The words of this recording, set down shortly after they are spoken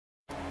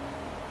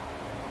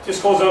This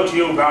goes out to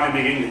you, Barney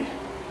McGinley.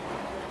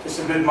 This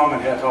is Little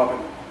Mongan here talking.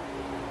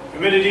 We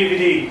made a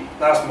DVD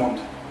last month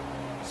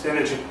saying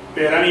that you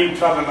beat any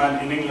travelling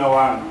man in England or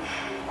Ireland.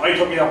 I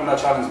took me up on that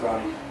challenge,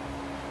 Barney.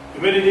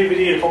 We made a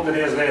DVD a couple of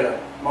days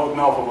later, mouthing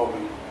off about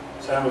me,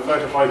 saying I'm afraid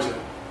to fight you,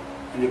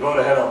 and you blow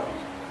the head off me.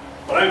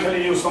 But I'm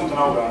telling you something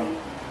now, Barney.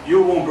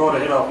 You won't blow the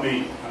head off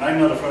me, and I'm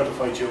not afraid to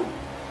fight you.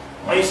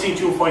 I seen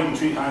you fighting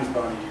 3 times,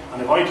 Barney,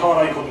 and if I thought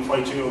I couldn't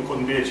fight you or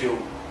couldn't beat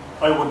you,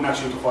 I wouldn't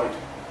ask you to fight.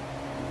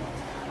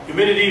 You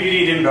made a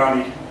DVD then,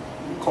 Barney,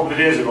 a couple of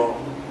days ago,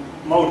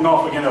 mouthing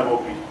off again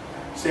about me,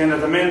 saying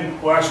that the men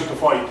who asked you to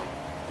fight,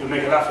 you'll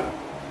make a laugh at them.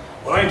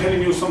 But I'm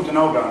telling you something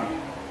now, Barney.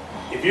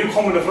 If you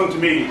come in the front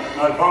of me,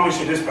 and I promise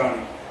you this,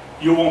 Barney,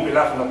 you won't be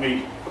laughing at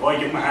me if I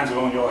get my hands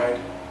around your head.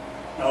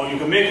 Now, you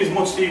can make as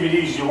much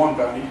DVDs as you want,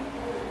 Barney.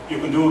 You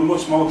can do as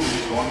much mouthing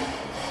as you want.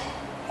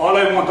 All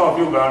I want off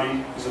you,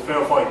 Barney, is a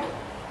fair fight.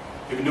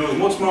 You can do as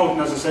much mouthing,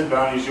 as I said,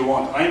 Barney, as you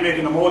want. I'm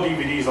making more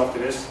DVDs after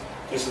this.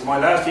 This is my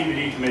last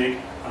DVD to make,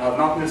 and I have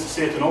nothing else to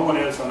say to no one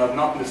else, and I have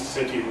nothing else to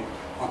say to you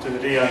until the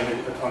day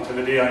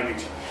I meet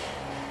you.